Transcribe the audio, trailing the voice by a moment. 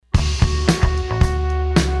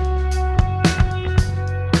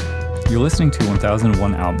You're listening to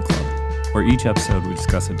 1001 Album Club, where each episode we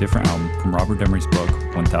discuss a different album from Robert Emery's book,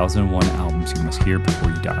 1001 Albums You Must Hear Before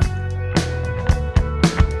You Die.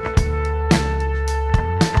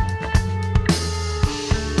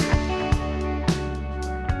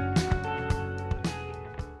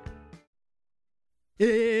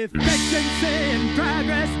 If efficiency and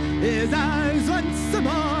progress is ours once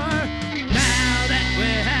more, now that we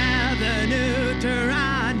have the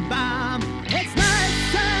neutron bomb, it's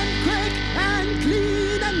nice and quick and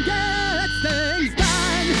clean and gets things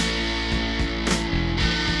done.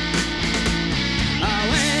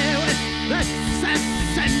 Away with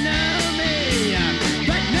excess and no me,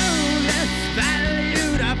 but no less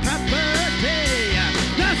valued a property.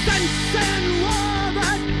 No sense in war,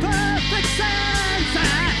 but perfect sense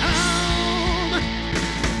at home.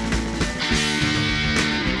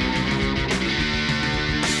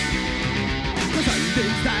 The sun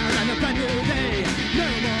beams down on a brand new day. No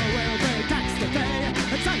more welfare tax to pay.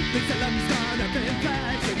 And St. Salem's gonna be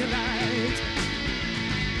flashing a light.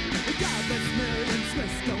 Godless millions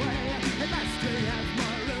whisked away. At last we have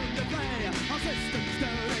more room to play. Our systems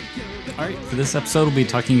don't kill the All right, for this episode, we'll be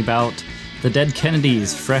talking about The Dead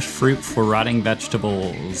Kennedys, Fresh Fruit for Rotting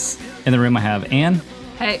Vegetables. In the room, I have Anne.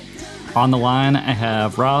 Hey. On the line, I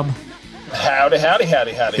have Rob, Howdy.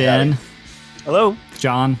 Ben, Hello.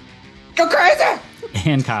 John, Go crazy!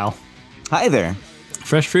 and Kyle. Hi there.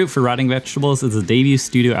 Fresh Fruit for Rotting Vegetables is a debut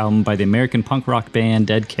studio album by the American punk rock band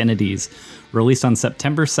Dead Kennedys, released on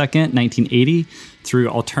September 2nd, 1980, through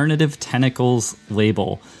Alternative Tentacles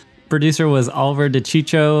label. Producer was Oliver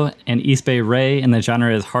DeCiccio and East Bay Ray, and the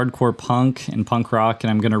genre is hardcore punk and punk rock,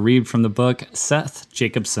 and I'm going to read from the book Seth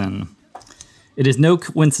Jacobson. It is no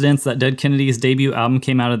coincidence that Dead Kennedys' debut album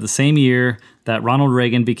came out of the same year that Ronald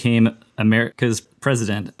Reagan became America's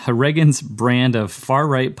president. Reagan's brand of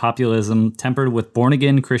far-right populism, tempered with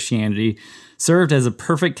born-again Christianity, served as a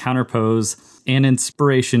perfect counterpose and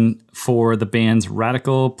inspiration for the band's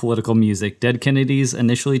radical political music. Dead Kennedys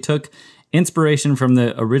initially took inspiration from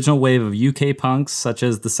the original wave of UK punks, such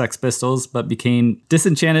as the Sex Pistols, but became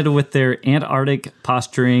disenchanted with their Antarctic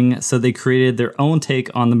posturing, so they created their own take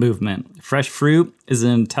on the movement. Fresh Fruit is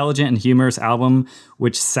an intelligent and humorous album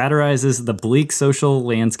which satirizes the bleak social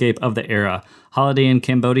landscape of the era. Holiday in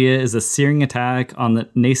Cambodia is a searing attack on the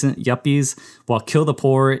nascent yuppies, while Kill the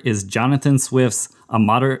Poor is Jonathan Swift's a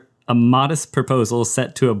modest proposal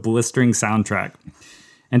set to a blistering soundtrack.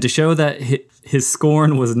 And to show that his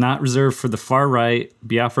scorn was not reserved for the far right,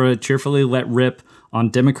 Biafra cheerfully let rip on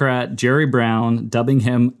Democrat Jerry Brown, dubbing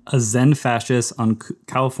him a Zen fascist on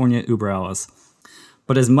California Uber Alice.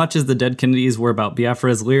 But as much as the Dead Kennedys were about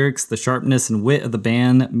Biafra's lyrics, the sharpness and wit of the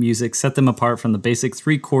band music set them apart from the basic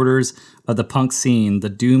three-quarters of the punk scene. The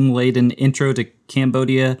doom-laden intro to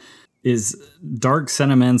Cambodia is dark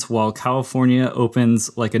sentiments, while California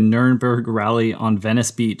opens like a Nuremberg rally on Venice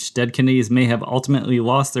Beach. Dead Kennedys may have ultimately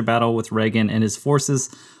lost their battle with Reagan and his forces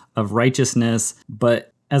of righteousness,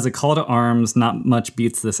 but as a call to arms, not much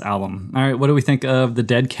beats this album. All right, what do we think of The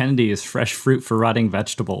Dead Kennedys, Fresh Fruit for Rotting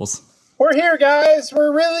Vegetables? We're here, guys.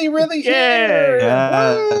 We're really here.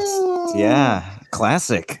 Yes. Yeah.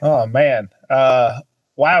 Classic. Oh man. Wowie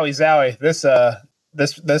zowie.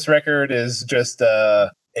 This record is just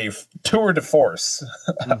a tour de force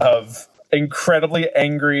of incredibly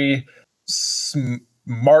angry,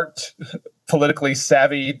 smart, politically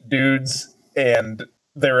savvy dudes and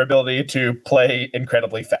their ability to play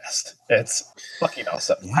incredibly fast. It's fucking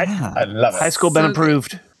awesome. Yeah. I love it. High school been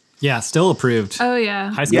approved. Yeah, still approved. Oh,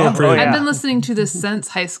 yeah. High school approved. I've been listening to this since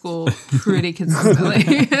high school pretty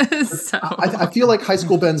consistently. So. I feel like High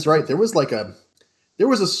School Ben's right. There was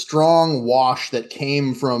a strong wash that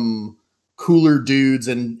came from cooler dudes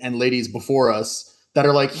and ladies before us that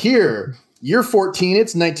are like, here, you're 14,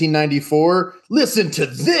 it's 1994, listen to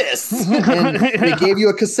this. And they gave you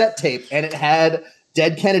a cassette tape and it had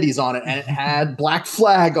Dead Kennedys on it and it had Black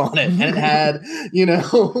Flag on it and it had,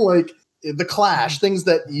 like The Clash, things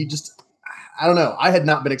that you just, I don't know. I had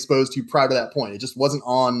not been exposed to prior to that point. It just wasn't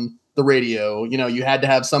on the radio. You had to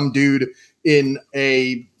have some dude in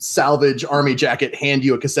a salvage army jacket hand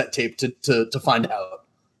you a cassette tape to find out.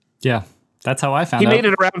 Yeah, that's how I found out. He made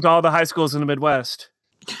it around to all the high schools in the Midwest.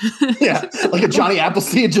 Yeah, like a Johnny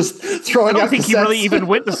Appleseed just throwing out cassettes. I don't think he really even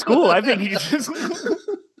went to school. I think he just...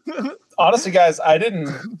 Honestly, guys, I didn't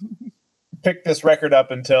pick this record up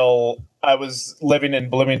until I was living in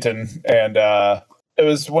Bloomington, and it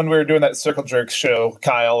was when we were doing that Circle Jerks show,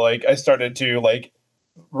 Kyle. Like, I started to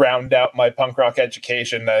round out my punk rock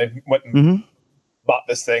education. I went and bought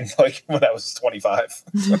this thing when I was 25.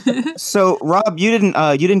 So, Rob, you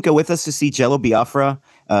didn't go with us to see Jello Biafra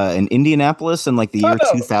in Indianapolis in the year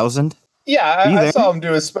 2000? Yeah, you I there? saw him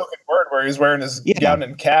do his spoken word where he's wearing his Yeah. gown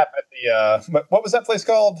and cap at the what was that place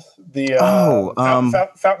called? The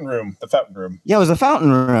Fountain Room. The Fountain Room. Yeah, it was a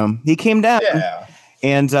fountain room. He came down, Yeah.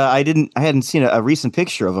 and I hadn't seen a recent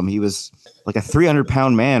picture of him. He was like a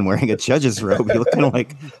 300-pound man wearing a judge's robe. He looked kind of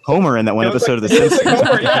like Homer in that one episode of The Simpsons.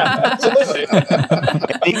 Homer, yeah, absolutely.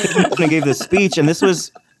 He came up and gave this speech, and this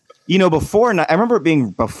was, before. I remember it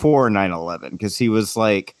being before 9/11 because he was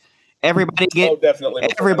like, "Everybody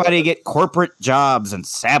Definitely. get corporate jobs and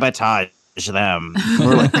sabotage them."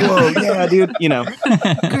 We're like, "Whoa, yeah, dude!"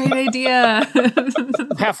 Great idea.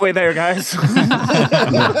 Halfway there, guys.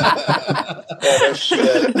 Oh,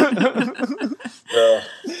 shit. Well,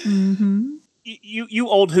 You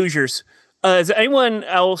old Hoosiers. Does anyone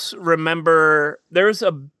else remember there's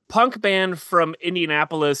a punk band from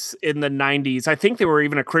Indianapolis in the 90s? I think they were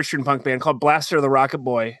even a Christian punk band called Blaster the Rocket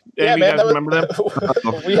Boy. yeah, Any of man. you guys remember them?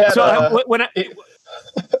 We had. So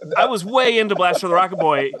I was way into Blaster the Rocket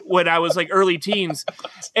Boy when I was like early teens,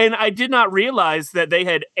 and I did not realize that they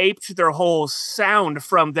had aped their whole sound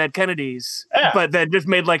from Dead Kennedys, but then just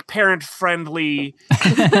made like parent-friendly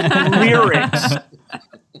lyrics.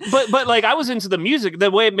 But like I was into the music, the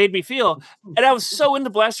way it made me feel, and I was so into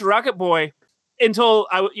Blaster Rocket Boy until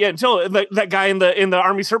that guy in the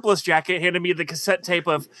army surplus jacket handed me the cassette tape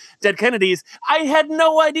of Dead Kennedys. I had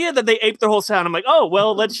no idea that they aped their whole sound. I'm like, oh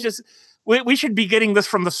well, let's just. We should be getting this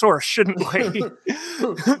from the source, shouldn't we?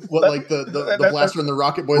 What, like the Blaster and the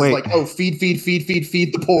Rocket Boys, Wait. like, oh, feed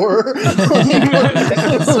the poor.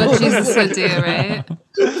 That's what Jesus would do, right?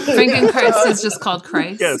 Frankenchrist is just called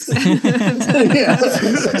Christ. Yes.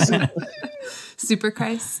 Yeah. Super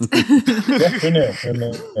Christ. Who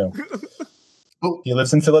knew? He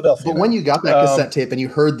lives in Philadelphia. But when you got that cassette tape and you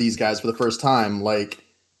heard these guys for the first time, like,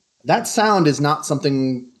 that sound is not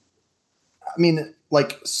something. I mean,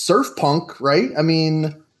 like surf punk, right? I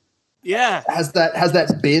mean, Yeah. has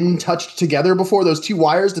that been touched together before? Those two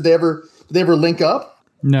wires, did they ever link up?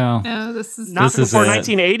 No. No, this is Not This is before it.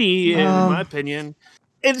 1980, in my opinion.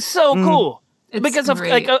 It's so cool. It's Because of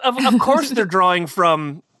great. of course they're drawing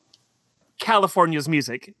from California's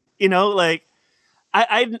music. Like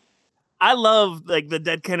I love like the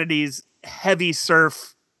Dead Kennedys heavy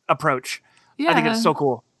surf approach. Yeah. I think it's so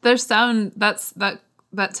cool. Their sound,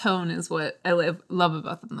 that tone is what I love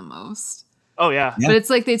about them the most. Oh yeah. But it's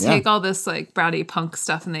like they take all this like bratty punk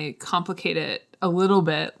stuff and they complicate it a little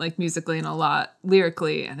bit, like musically and a lot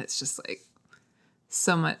lyrically, and it's just like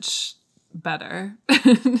so much better.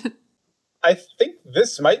 I think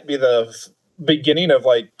this might be the beginning of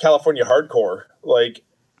like California hardcore. Like,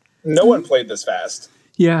 no one played this fast.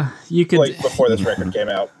 Yeah, you could Like before this record came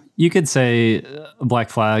out. you could say Black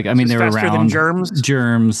Flag. I mean, Is they were faster than around. Germs?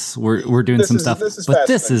 Germs. We're doing some stuff, This is but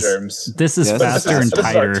faster this than is Germs. this is Yes. faster and This is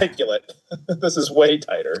tighter. articulate. This is way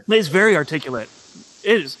tighter. It's very articulate.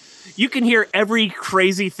 It is. You can hear every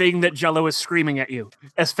crazy thing that Jello is screaming at you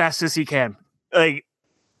as fast as he can. Like,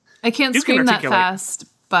 I can't You can scream that articulate. fast,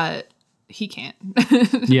 but he can't.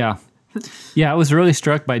 Yeah, I was really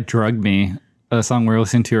struck by "Drug Me," a song we're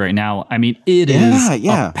listening to right now. I mean, it is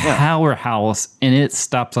a powerhouse, and it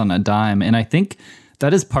stops on a dime. And I think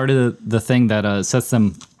that is part of the thing that sets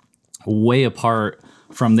them way apart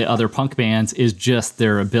from the other punk bands is just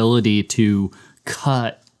their ability to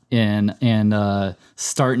cut in and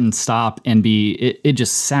start and stop and be. It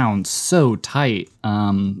just sounds so tight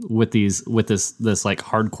with this like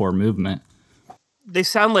hardcore movement. they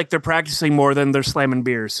sound like they're practicing more than they're slamming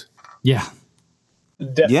beers. Yeah.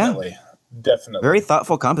 Definitely. Very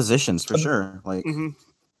thoughtful compositions for sure. Like,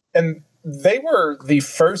 And they were the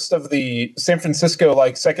first of the San Francisco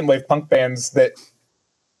like second wave punk bands that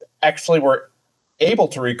actually were able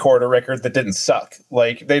to record a record that didn't suck.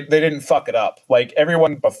 Like they didn't fuck it up. Like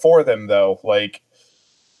everyone before them though, like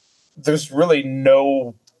there's really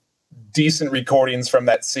no decent recordings from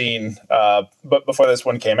that scene but before this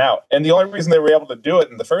one came out. And the only reason they were able to do it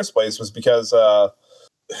in the first place was because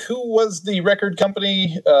who was the record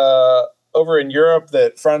company over in Europe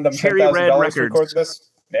that fronted them Cherry Red $10,000 to Records. record this?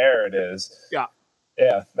 There it is. Yeah.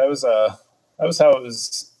 Yeah, that was how it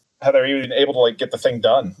was, how they were even able to like get the thing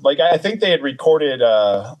done. Like I think they had recorded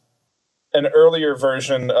an earlier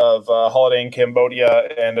version of Holiday in Cambodia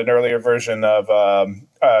and an earlier version of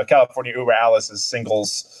California Uber Alice's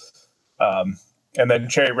singles, and then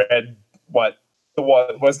Cherry Red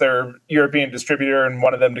was their European distributor and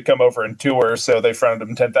wanted them to come over and tour, so they fronted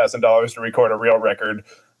them $10,000 to record a real record.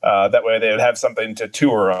 That way they would have something to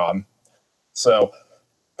tour on. So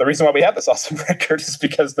the reason why we have this awesome record is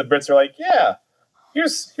because the Brits are like, yeah,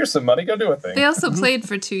 here's some money, go do a thing. They also played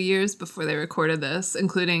for 2 years before they recorded this,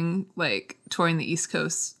 including like touring the East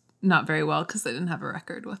Coast not very well because they didn't have a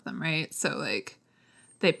record with them, right? So like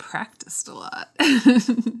they practiced a lot.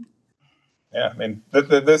 Yeah, I mean,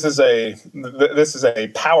 this is a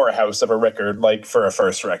powerhouse of a record, like for a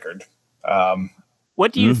first record.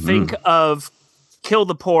 What do you think of "Kill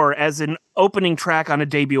the Poor" as an opening track on a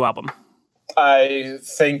debut album? I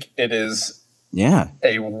think it is Yeah.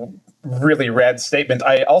 a really rad statement.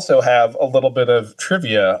 I also have a little bit of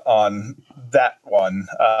trivia on that one.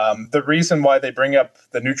 The reason why they bring up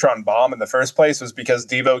the neutron bomb in the first place was because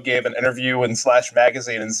Devo gave an interview in Slash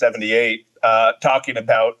magazine in '78 talking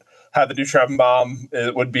about how the neutron bomb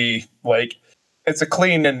would be like, it's a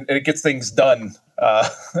clean and it gets things done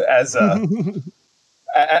as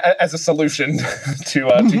a solution to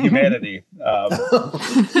humanity.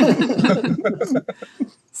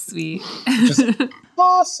 Sweet. Just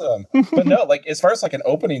awesome. But no, like as far as like an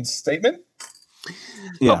opening statement,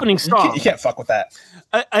 Opening song. you can't fuck with that.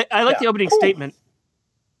 I like the opening statement.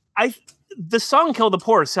 The song "Kill the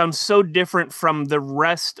Poor" sounds so different from the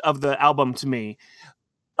rest of the album to me.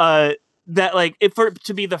 That like if for it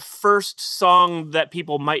to be the first song that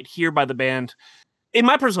people might hear by the band, in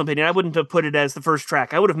my personal opinion, I wouldn't have put it as the first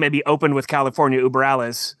track. I would have maybe opened with "California Uber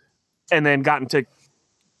Alles" and then gotten to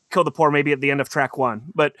 "Kill the Poor" maybe at the end of track 1.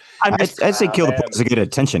 But I'd say "Kill the Poor" is a good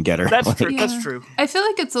attention getter. That's true. Yeah. That's true. I feel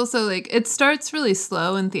like it's also like it starts really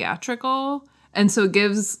slow and theatrical, and so it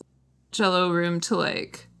gives Jello room to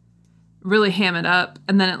like really ham it up,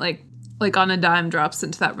 and then it like on a dime drops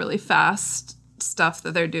into that really fast stuff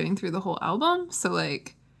that they're doing through the whole album. So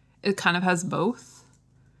like it kind of has both.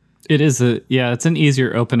 It is it's an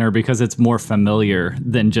easier opener because it's more familiar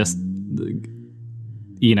than just,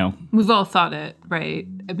 We've all thought it, right?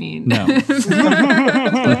 I mean, no.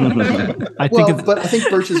 I think Well, but I think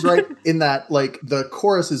Birch is right in that like the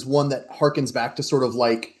chorus is one that harkens back to sort of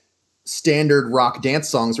like standard rock dance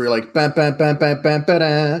songs where you're like bam bam bam bam bam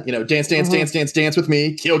bam, dance dance with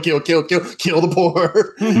me, kill the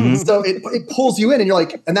poor. So it pulls you in and you're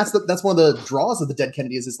like, and that's one of the draws of the Dead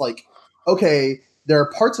Kennedys is like, okay, there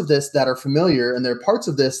are parts of this that are familiar and there are parts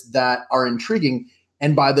of this that are intriguing,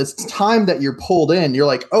 and by this time that you're pulled in, you're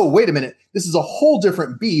like, oh wait a minute, this is a whole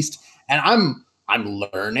different beast, and I'm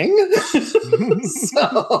learning.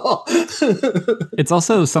 So it's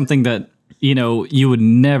also something that you would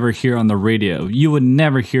never hear on the radio. You would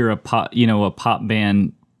never hear a pop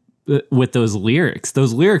band with those lyrics.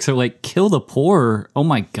 Those lyrics are like "kill the poor." Oh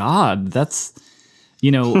my God, that's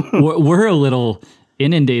we're a little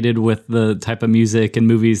inundated with the type of music and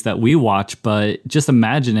movies that we watch, but just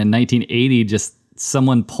imagine in 1980, just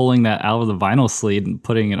someone pulling that out of the vinyl sleeve and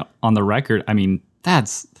putting it on the record. I mean,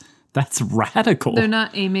 that's radical. they're not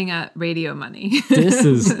aiming at radio money. This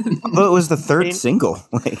is Well, it was the third single.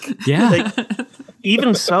 yeah.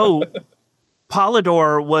 Even so,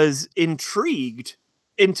 Polydor was intrigued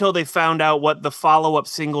until they found out what the follow-up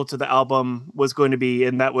single to the album was going to be,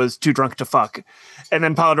 and that was "Too Drunk to Fuck." And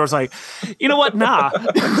then Polydor's like, you know what? Nah.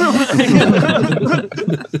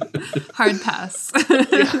 Hard pass.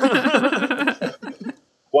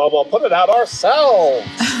 Well, we'll put it out ourselves.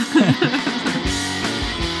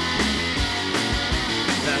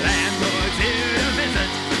 The landlord's here to visit.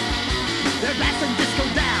 Their glass and disco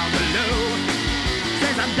down below.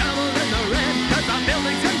 Says I'm doubling the rent cause my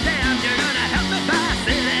building's condemned. You're gonna help me buy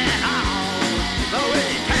City Hall. Oh, we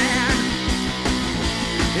can.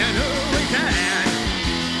 You know we can.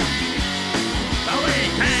 Oh, we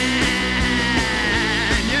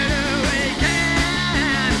can. You know we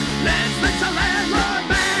can. Let's mix a landlord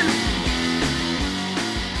band.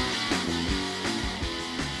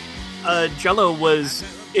 Jello was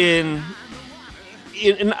in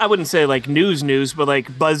I wouldn't say like news, but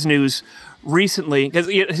like buzz news recently, because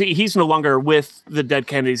he's no longer with the Dead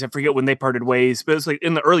Kennedys. I forget when they parted ways, but it was like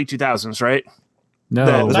in the early 2000s, right?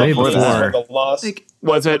 No, way before. The lawsuit.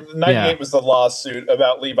 Was it? 98 was the lawsuit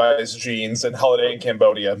about Levi's jeans and Holiday in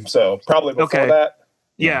Cambodia. So probably before that.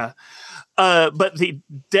 Yeah. But the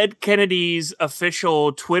Dead Kennedys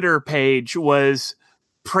official Twitter page was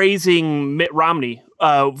praising Mitt Romney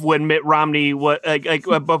when Mitt Romney was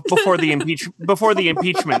before the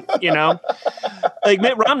impeachment, like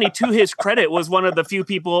Mitt Romney, to his credit, was one of the few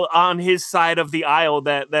people on his side of the aisle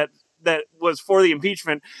that was for the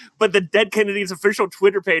impeachment. But the Dead Kennedys official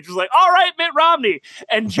Twitter page was like, all right, Mitt Romney.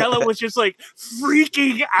 And Jello was just like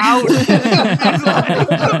freaking out.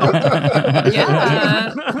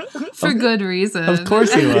 Yeah. For good reason. Of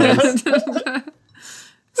course he was.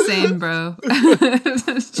 Same, bro.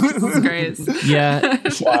 Jesus Christ. Yeah.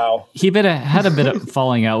 Wow. He had a bit of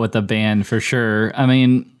falling out with the band for sure. I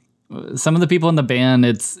mean, some of the people in the band,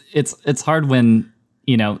 it's hard when,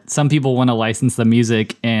 some people want to license the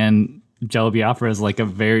music and Jello Biafra is like a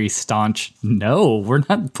very staunch, no, we're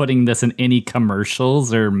not putting this in any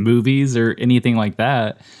commercials or movies or anything like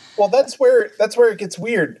that. Well, that's where it gets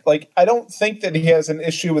weird. Like, I don't think that he has an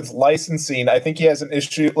issue with licensing. I think he has an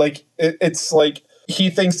issue, like, it's like he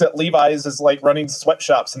thinks that Levi's is like running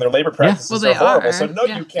sweatshops and their labor practices are horrible. are. So no,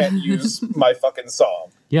 Yeah. you can't use my fucking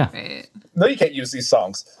song. Yeah. Right. No, you can't use these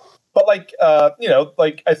songs. But like,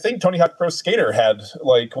 like I think Tony Hawk Pro Skater had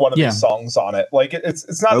like one of these songs on it. Like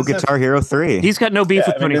it's not Oh, as if- Guitar Hero 3. He's got no beef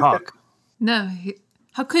with Tony Hawk. No,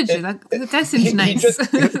 how could you? That guy seems nice.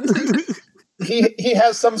 He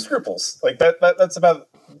has some scruples. Like that's about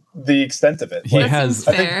the extent of it. He Like, has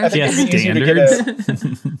fair. I think he has it'd be easier to get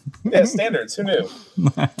standards. yeah, standards. Who knew?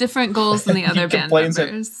 Different goals than the other band complains that-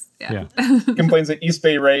 members. Yeah. Complains that East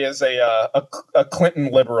Bay Ray is a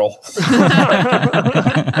Clinton liberal in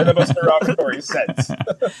the most derogatory sense.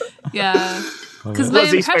 Yeah. Because What my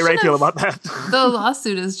does East Bay Ray impression feel of about that? the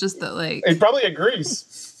lawsuit is just that, like, He probably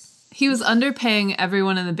agrees. he was underpaying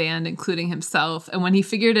everyone in the band, including himself. And when he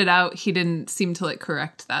figured it out, he didn't seem to, like,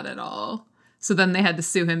 correct that at all. So then they had to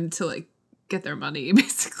sue him to, like, get their money,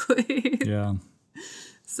 basically. Yeah.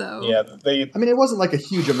 So Yeah, they. I mean, it wasn't like a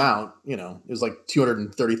huge amount, you know, it was like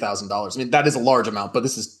 $230,000. I mean, that is a large amount, but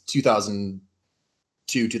this is $2,002,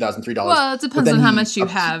 $2,003. well, it But depends then on how he- much you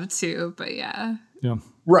have too, but yeah. Yeah.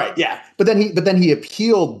 Right, yeah. But then he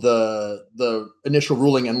appealed the initial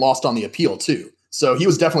ruling and lost on the appeal too. So he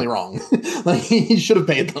was definitely wrong. Like, he should have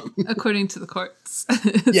paid them. According to the courts.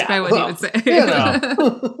 That's Yeah, probably what well, he would say. You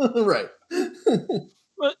know. Right.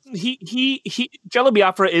 Well, he Jello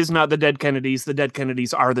Biafra is not the dead Kennedys. The dead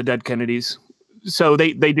Kennedys are the dead Kennedys. So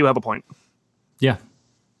they do have a point. Yeah.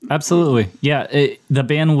 Absolutely. Yeah. The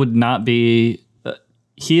band would not be.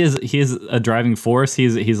 He is a driving force.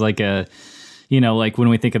 He's like a, like when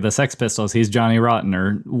we think of the Sex Pistols, he's Johnny Rotten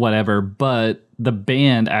or whatever. But the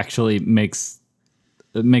band actually makes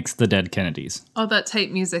the dead Kennedys. All that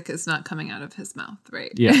tight music is not coming out of his mouth,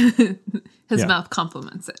 right? Yeah. His Yeah. mouth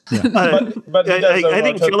complements it. But he does I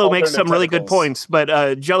think Jello makes some really good alternative points,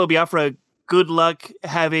 but Jello Biafra, good luck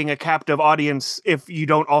having a captive audience if you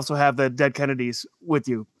don't also have the dead Kennedys with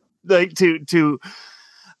you. Like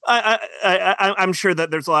I'm sure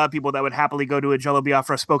that there's a lot of people that would happily go to a Jello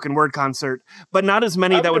Biafra spoken word concert, but not as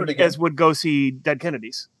many I would that do would it again. as would go see dead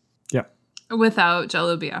Kennedys. Yeah. Without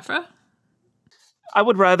Jello Biafra? I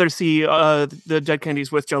would rather see the Dead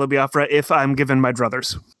Kennedys with Jello Biafra if I'm given my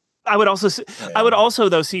druthers. I would also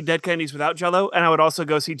though see Dead Kennedys without Jello, and I would also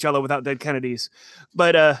go see Jello without Dead Kennedys.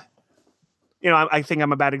 But I think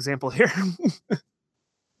I'm a bad example here.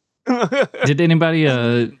 Did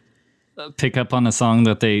anybody pick up on a song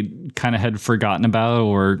that they kind of had forgotten about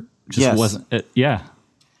or just Yes. wasn't? Yeah.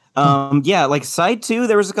 Yeah, like side 2,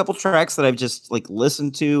 there was a couple tracks that I've just like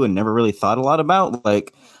listened to and never really thought a lot about.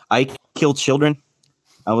 Like I Kill Children.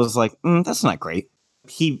 I was like, that's not great.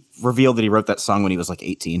 He revealed that he wrote that song when he was like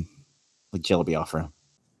 18, like Jello Biafra.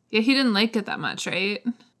 Yeah, he didn't like it that much, right?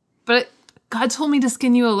 But God told me to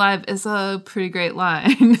skin you alive is a pretty great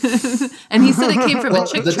line. And he said it came from Well, a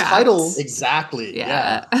Chick the Tracts. title, exactly.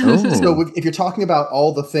 Yeah. Oh. So if you're talking about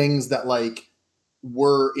all the things that like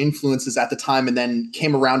were influences at the time and then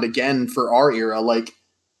came around again for our era, like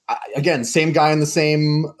again, same guy in the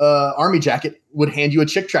same army jacket would hand you a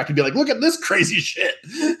Chick Tract and be like, look at this crazy shit.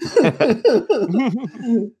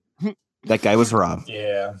 That guy was Rob.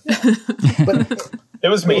 Yeah, But it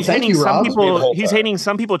was me. Well, thank you, It was Rob. me the whole He's time. hating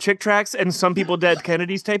some people Chick Tracts and some people Dead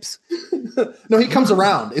Kennedys tapes. no, he comes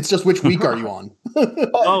around. It's just which week are you on?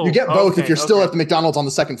 Oh, You get both okay, if you're still okay. at the McDonald's on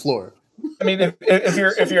the second floor. I mean,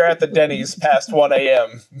 if you're at the Denny's past 1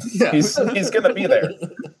 a.m., Yeah. he's gonna be there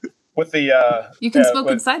with the You can yeah, smoke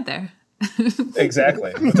with- inside there.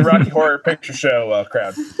 exactly with the Rocky Horror Picture Show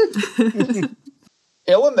crowd.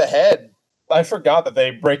 Ill in the Head. I forgot that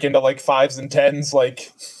they break into like 5s and 10s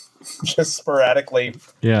like just sporadically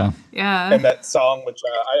Yeah. Yeah. in that song, which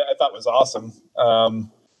I thought was awesome.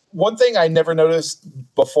 One thing I never noticed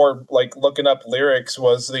before, like looking up lyrics,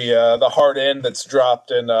 was the hard end that's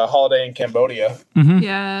dropped in Holiday in Cambodia.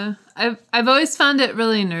 Yeah. I've always found it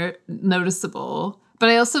really noticeable, but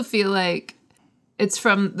I also feel like it's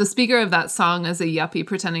from the speaker of that song as a yuppie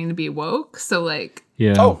pretending to be woke. So like,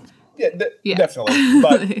 Yeah. Oh, yeah, yeah. definitely.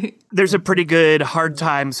 But There's a pretty good Hard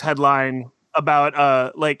Times headline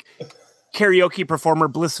about like karaoke performer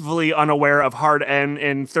blissfully unaware of hard N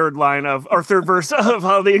in third verse of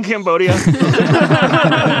Holiday in Cambodia.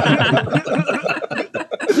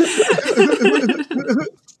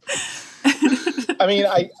 I mean,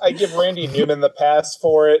 I give Randy Newman the pass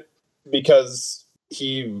for it because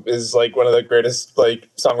he is like one of the greatest like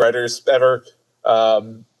songwriters ever.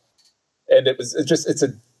 And it's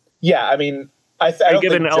Yeah, I mean, I Are you don't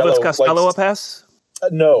giving think Elvis Jello Costello likes- a pass?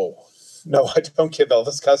 No, I don't give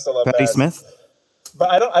Elvis Costello a Patti pass. Smith. But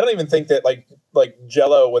I don't even think that like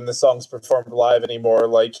Jello, when the song's performed live anymore,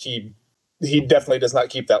 like he definitely does not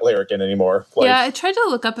keep that lyric in anymore. Like, Yeah, I tried to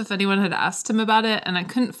look up if anyone had asked him about it, and I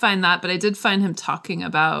couldn't find that, but I did find him talking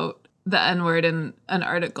about the N-word in an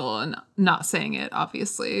article and not saying it,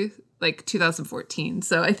 obviously, like 2014.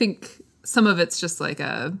 So I think some of it's just like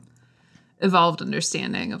a evolved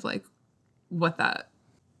understanding of like what that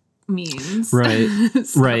means. Right.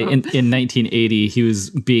 So- Right. In 1980, he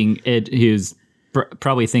was he was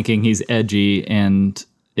probably thinking he's edgy, and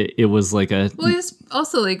it was like a Well, he's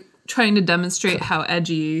also like trying to demonstrate how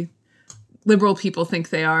edgy liberal people think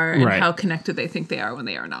they are and Right. how connected they think they are when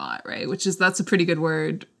they are not, right? That's a pretty good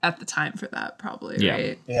word at the time for that, probably, Yeah.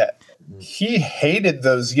 right? yeah, he hated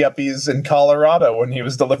those yuppies in Colorado when he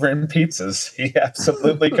was delivering pizzas. He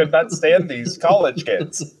absolutely could not stand these college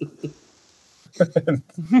kids.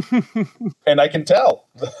 And I can tell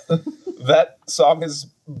that song is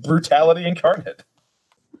brutality incarnate.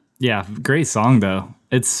 Yeah, great song though.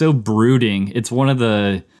 It's so brooding. It's one of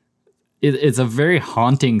the it's a very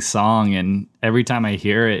haunting song, and every time I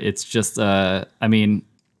hear it, it's just I mean,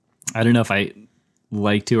 I don't know if I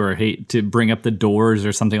like to or hate to bring up the Doors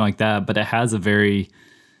or something like that, but it has a very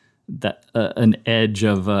an edge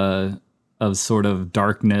of sort of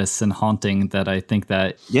darkness and haunting that I think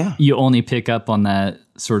that you only pick up on that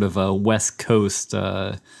sort of a West Coast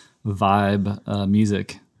vibe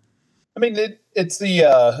music. I mean, it's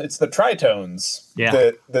the tritones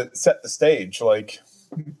that set the stage. Like,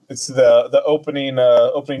 it's the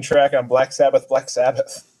opening track on Black Sabbath.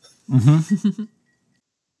 Mm-hmm.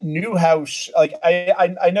 Knew how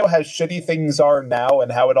I know how shitty things are now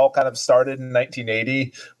and how it all kind of started in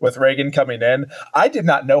 1980 with Reagan coming in. I did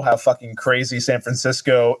not know how fucking crazy San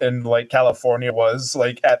Francisco and like California was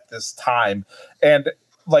like at this time, and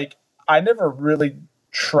like I never really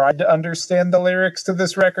tried to understand the lyrics to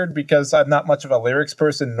this record because I'm not much of a lyrics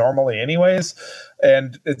person normally anyways,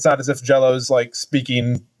 and it's not as if Jello's like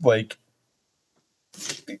speaking like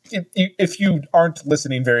if you aren't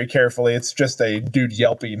listening very carefully, it's just a dude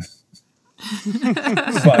yelping.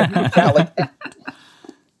 But yeah, like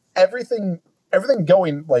everything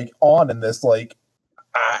going like on in this, like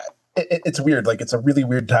it's weird. Like it's a really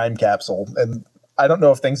weird time capsule, and I don't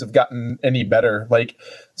know if things have gotten any better. Like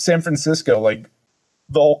San Francisco, like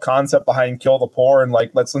the whole concept behind Kill the Poor and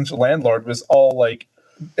like Let's Lynch a Landlord was all like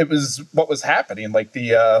it was what was happening. Like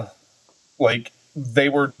the like they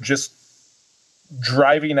were just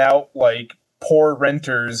driving out like poor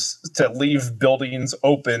renters to leave buildings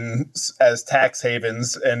open as tax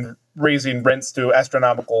havens and raising rents to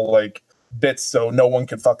astronomical like bits so no one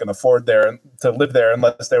could fucking afford to live there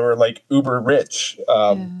unless they were like uber rich.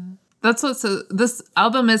 That's what. So this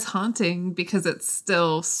album is haunting because it's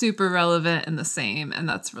still super relevant and the same, and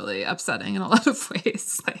that's really upsetting in a lot of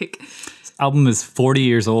ways. Like, this album is 40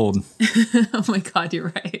 years old. Oh my god,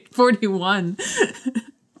 you're right. 41.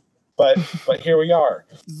 But here we are.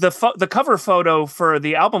 The cover photo for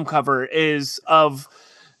the album cover is of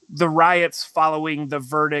the riots following the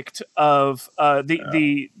verdict of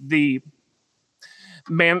the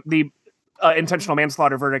intentional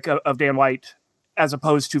manslaughter verdict of Dan White, as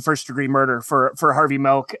opposed to first-degree murder for Harvey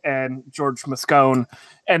Milk and George Moscone.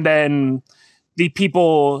 And then the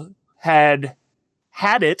people had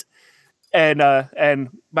it, and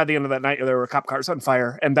by the end of that night, there were cop cars on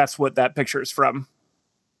fire, and that's what that picture is from.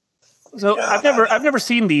 So I've never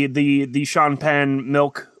seen the Sean Penn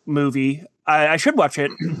Milk movie. I should watch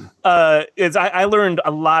it. I learned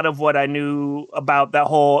a lot of what I knew about that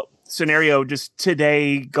whole scenario just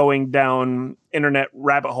today going down internet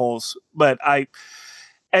rabbit holes, but I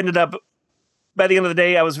ended up by the end of the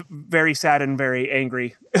day I was very sad and very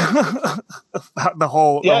angry about the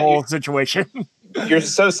whole situation. You're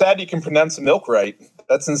so sad you can pronounce milk right.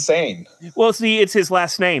 That's insane. Well, see, it's his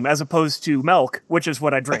last name as opposed to milk, which is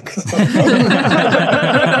what I drink.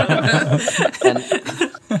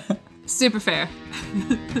 Super fair.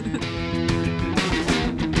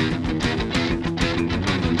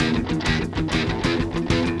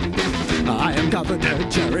 I am Governor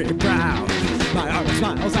Jerry Brown. My heart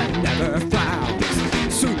smiles and never frowns.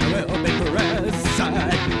 Soon I will be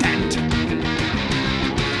president.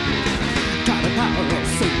 Tyrant power will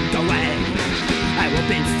soon go away. I will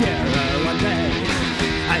be fairer one day.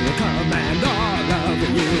 I will command all of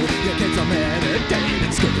you. Your kids are meditate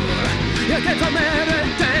in school. Your kids are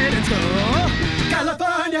meditate in school.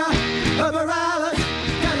 California, over Alice.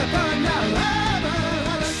 California, over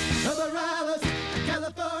Alice. Over Alice.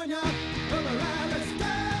 California, over Alice.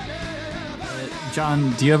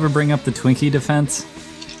 John, do you ever bring up the Twinkie defense?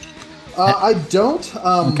 I don't.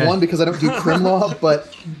 Okay. One, because I don't do crim law,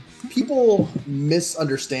 but people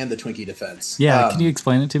misunderstand the Twinkie defense. Yeah, can you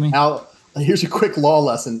explain it to me? Now, here's a quick law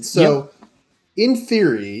lesson. So, in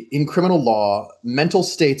theory, in criminal law, mental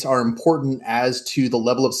states are important as to the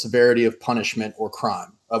level of severity of punishment or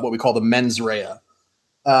crime, what we call the mens rea.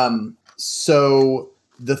 So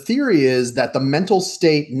the theory is that the mental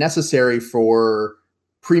state necessary for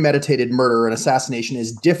premeditated murder and assassination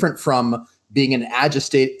is different from being in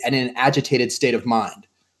an agitated state of mind.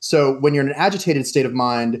 So when you're in an agitated state of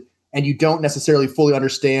mind and you don't necessarily fully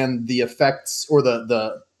understand the effects or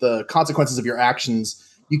the consequences of your actions,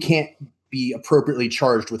 you can't be appropriately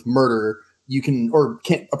charged with murder. You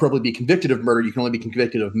can't appropriately be convicted of murder. You can only be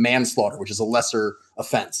convicted of manslaughter, which is a lesser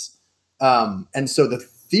offense. And so the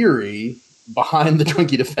theory behind the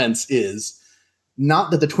Twinkie defense is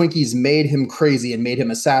not that the Twinkies made him crazy and made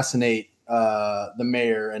him assassinate the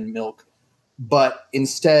mayor and Milk, but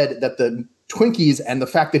instead that the Twinkies and the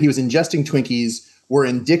fact that he was ingesting Twinkies were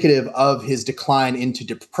indicative of his decline into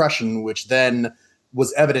depression, which then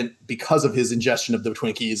was evident because of his ingestion of the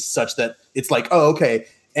Twinkies, such that it's like, oh, okay,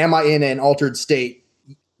 am I in an altered state?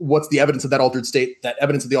 What's the evidence of that altered state? That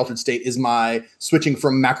evidence of the altered state is my switching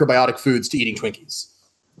from macrobiotic foods to eating Twinkies.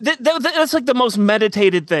 That's like the most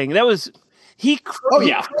meditated thing. That was he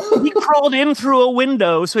crawled in through a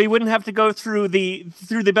window so he wouldn't have to go through the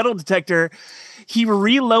metal detector. He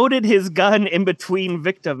reloaded his gun in between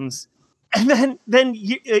victims. And then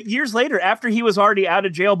years later, after he was already out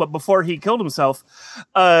of jail, but before he killed himself,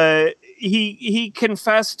 he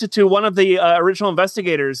confessed to one of the original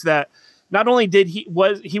investigators that not only did he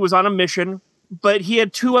was on a mission, but he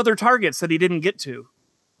had 2 other targets that he didn't get to.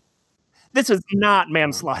 This is not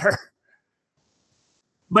manslaughter,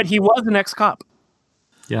 but he was an ex-cop.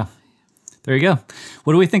 Yeah. There you go.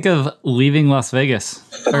 What do we think of Leaving Las Vegas?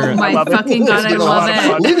 Oh my fucking God, I love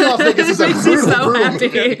it. Leaving Las Vegas is a Makes me brutal so room.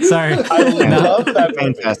 happy. Sorry. I love that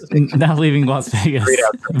movie. Fantastic. Not Leaving Las Vegas.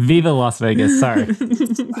 Viva Las Vegas. Sorry. Do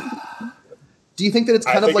you think that it's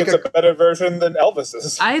I kind of think like it's a better version than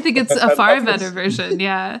Elvis's. I think it's a far better version.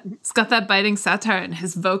 Yeah. It's got that biting satire, and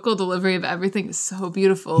his vocal delivery of everything is so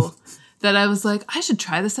beautiful that I was like, I should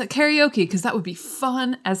try this at karaoke because that would be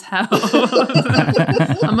fun as hell.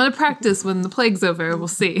 I'm going to practice when the plague's over. We'll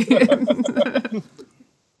see.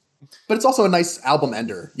 But it's also a nice album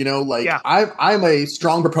ender, you know, like Yeah. I'm a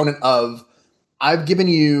strong proponent of, I've given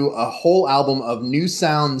you a whole album of new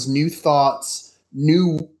sounds, new thoughts,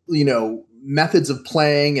 new, methods of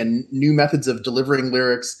playing and new methods of delivering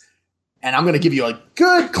lyrics. And I'm going to give you a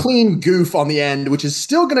good, clean goof on the end, which is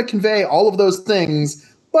still going to convey all of those things,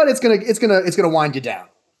 but it's going to wind you down.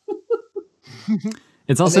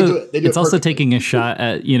 It's they also do it also perfectly. taking a shot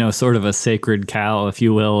at, sort of a sacred cow, if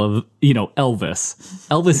you will, of, Elvis.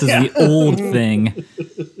 Elvis is the old thing.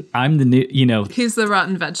 I'm the new, He's the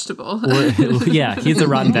rotten vegetable. yeah, he's a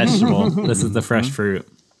rotten vegetable. This is the fresh fruit.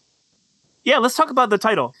 Yeah, let's talk about the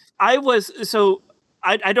title. I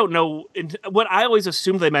don't know. What I always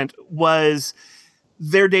assumed they meant was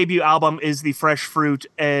their debut album is the fresh fruit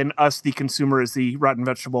and us, the consumer, is the rotten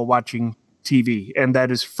vegetable watching TV. And that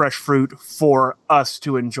is fresh fruit for us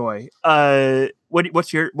to enjoy.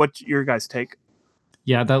 What's your guys' take?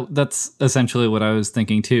 Yeah, that's essentially what I was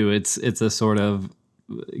thinking too. It's a sort of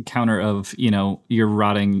counter of, you're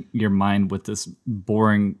rotting your mind with this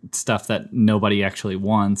boring stuff that nobody actually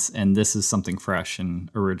wants. And this is something fresh and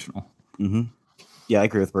original. Mm-hmm. Yeah, I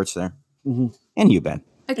agree with Birch there. Mm-hmm. And you, Ben.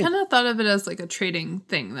 I kind of thought of it as like a trading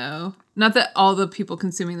thing, though. Not that all the people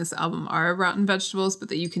consuming this album are rotten vegetables, but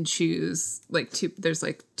that you can choose there's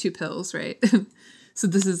 2 pills, right? So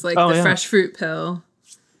this is fresh fruit pill.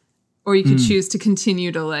 Or you could choose to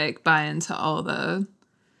continue to buy into all the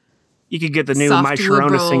You could get the new soft My Sharona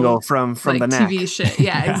liberal, single from the Knack. TV shit.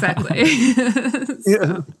 Yeah, exactly.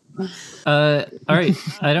 All right.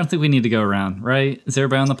 I don't think we need to go around, right? Is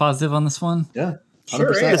everybody on the positive on this one? Yeah.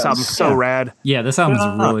 Sure 100%. This album's so rad. Yeah, this album's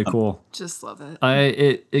really cool. Just love it.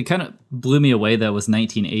 It kind of blew me away that it was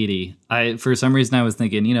 1980. For some reason I was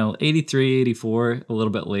thinking, 83, 84, a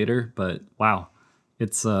little bit later, but wow.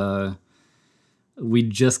 It's we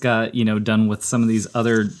just got, done with some of these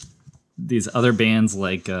other bands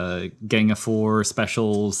like Gang of Four,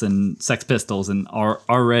 Specials, and Sex Pistols, and are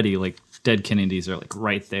already Dead Kennedys are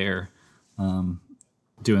right there,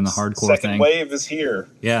 doing the hardcore Second thing. wave is here.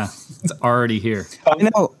 Yeah, it's already here.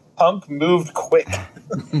 Punk moved quick.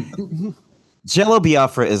 Jello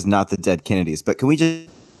Biafra is not the Dead Kennedys, but can we just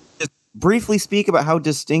briefly speak about how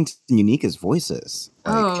distinct and unique his voice is?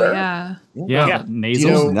 Oh, sure. yeah. Yeah, nasal. Do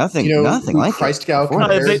you know, nothing who like it Christgau before.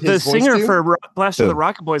 compared The his voice singer to? for Blast of Who? the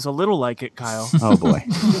Rocket Boy is a little like it, Kyle. Oh boy.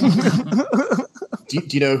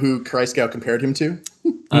 Do you know who Kreisgau compared him to?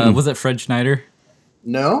 Was it Fred Schneider?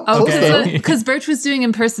 No? Oh, Close, though. because Birch was doing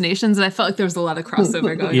impersonations, and I felt like there was a lot of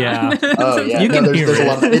crossover going on. Oh, yeah. You can hear there's it. a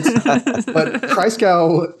lot of But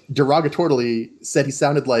Kreisgau derogatorily said he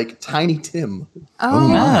sounded like Tiny Tim. Oh,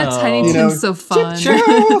 wow. Tiny You Tim's know, so fun. He's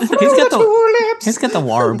got the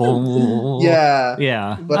warble. Yeah.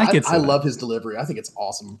 Yeah. But could see I that. love his delivery. I think it's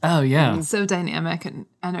awesome. Oh, yeah. So dynamic and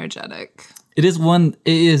energetic. It is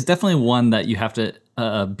definitely one that you have to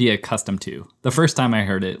be accustomed to. The first time I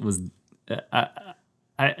heard it was,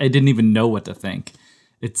 I didn't even know what to think.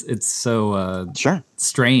 It's so Sure.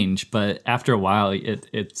 strange, but after a while,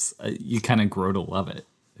 it's you kind of grow to love it.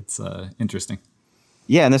 It's interesting.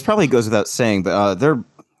 Yeah, and this probably goes without saying, but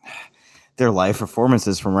their live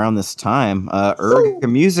performances from around this time, Erg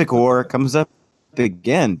Music War comes up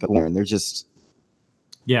again, but they're just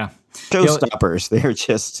Yeah. showstoppers. They're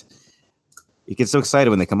just, you get so excited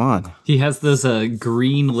when they come on. He has those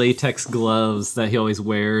green latex gloves that he always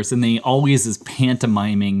wears, and then he always is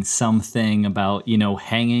pantomiming something about,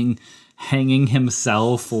 hanging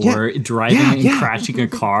himself or driving and crashing a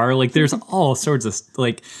car. Like there's all sorts of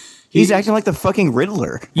like He's acting like the fucking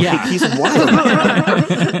Riddler. Yeah. Like, he's wild.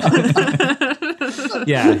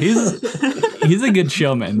 Yeah, he's a good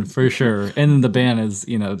showman for sure. And the band is,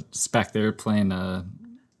 just back there playing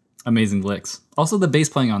amazing licks. Also, the bass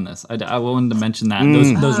playing on this, I wanted to mention that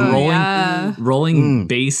those rolling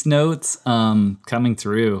bass notes coming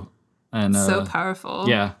through, and So powerful.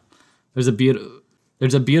 yeah, there's a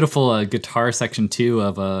beautiful guitar section too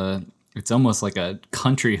of it's almost like a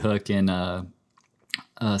country hook in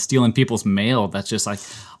Stealing People's Mail. That's just like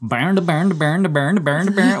burn to burn to burn to burn to burn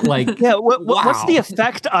to burn. Like Yeah, what's the wow.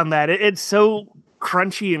 effect on that? It's so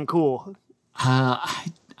crunchy and cool.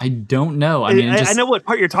 I don't know. I mean, I know what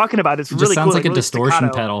part you're talking about. It's it really just sounds cool, like a really distortion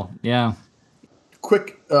staccato. pedal. Yeah.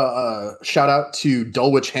 Quick shout out to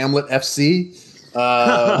Dulwich Hamlet FC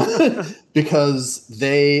because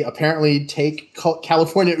they apparently take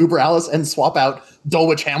California Uber Alice and swap out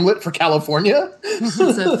Dulwich Hamlet for California It's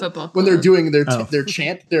a football when they're club. doing their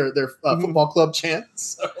chant, their football club chant.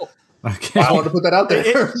 So Okay. I wanted to put that out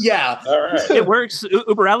there. Yeah. All right. It works.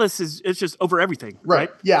 Uber Alice it's just over everything, Right.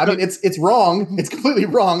 Yeah. I mean, it's wrong. It's completely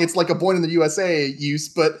wrong. It's like a Born in the USA use,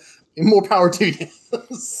 but more power to you.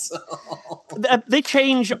 So. They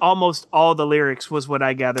change almost all the lyrics, was what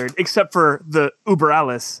I gathered, except for the Uber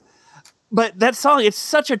Alice. But that song, it's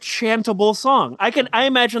such a chantable song. I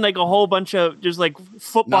imagine like a whole bunch of just like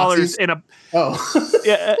footballers Nazis? in a. Oh.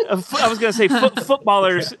 Yeah, I was gonna say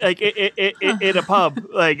footballers like in a pub,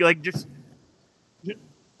 like just.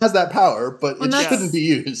 Has that power, but Well, it that's- shouldn't be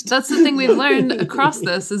used. That's the thing we've learned across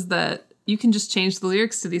this is that you can just change the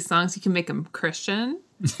lyrics to these songs. You can make them Christian.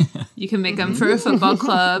 You can make them for a football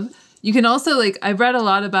club. You can also I've read a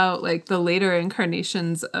lot about the later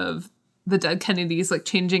incarnations of the Dead Kennedys,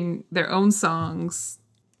 changing their own songs.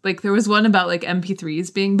 There was one about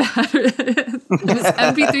MP3s being bad. It was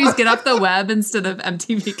MP3s get off the web instead of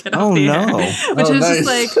MTV get off the air. Which Oh, was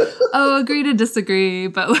nice. just agree to disagree,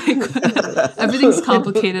 but everything's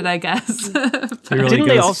complicated, I guess. It really Didn't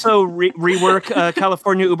they goes- also rework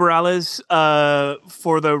California Uber Alice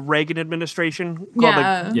for the Reagan administration? Called,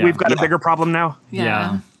 Yeah. Yeah. We've got a bigger problem now.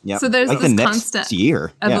 Yeah. Yeah. So there's like this the next constant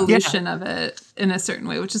year. Yeah. evolution of it in a certain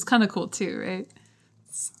way, which is kind of cool too, right?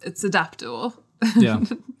 It's adaptable. Yeah.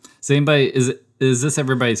 Is anybody is this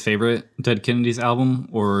everybody's favorite Dead Kennedys album,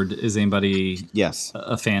 or is anybody Yes.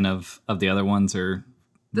 a fan of the other ones? Or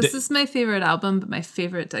This is my favorite album, but my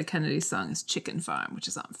favorite Dead Kennedys song is Chicken Farm, which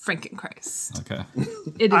is on Frankenchrist. okay,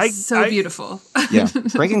 It is so I- beautiful. Yeah.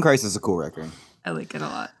 Breaking Christ is a cool record. I like it a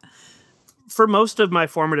lot. For most of my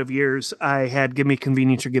formative years, I had "Give Me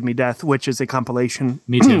Convenience or Give Me Death," which is a compilation.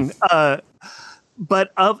 me too.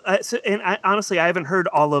 But honestly, I haven't heard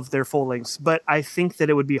all of their full lengths, but I think that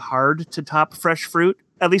it would be hard to top Fresh Fruit.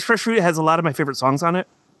 At least Fresh Fruit has a lot of my favorite songs on it.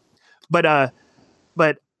 But I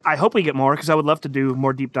hope we get more because I would love to do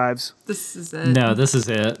more deep dives. This is it. No, this is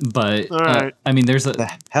it. But All right. I mean, there's a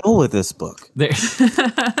The hell with this book. there.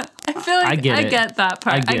 I feel like I get it. get that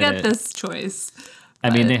part. I I get get it. this choice. I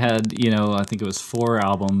mean, But- they had I think it was 4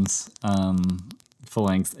 albums, full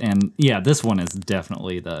length, and yeah, this one is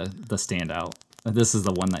definitely the standout. This is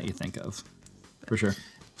the one that you think of, for sure.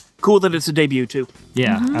 Cool that it's a debut too.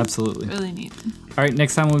 Yeah, absolutely. Really neat. All right,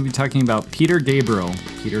 next time we'll be talking about Peter Gabriel,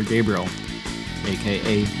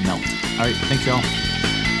 aka Melt. All right, thanks y'all.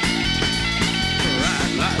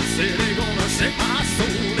 Right, like said they gonna set my soul.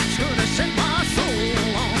 They should have set my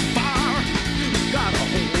soul on fire. Got a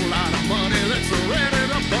whole lot of money that's ready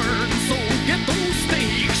to burn, so get those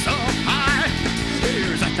stakes up high.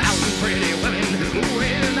 There's 1,000 pretty women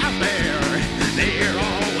waiting out there. They're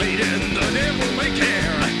really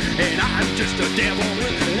care. And I'm just a devil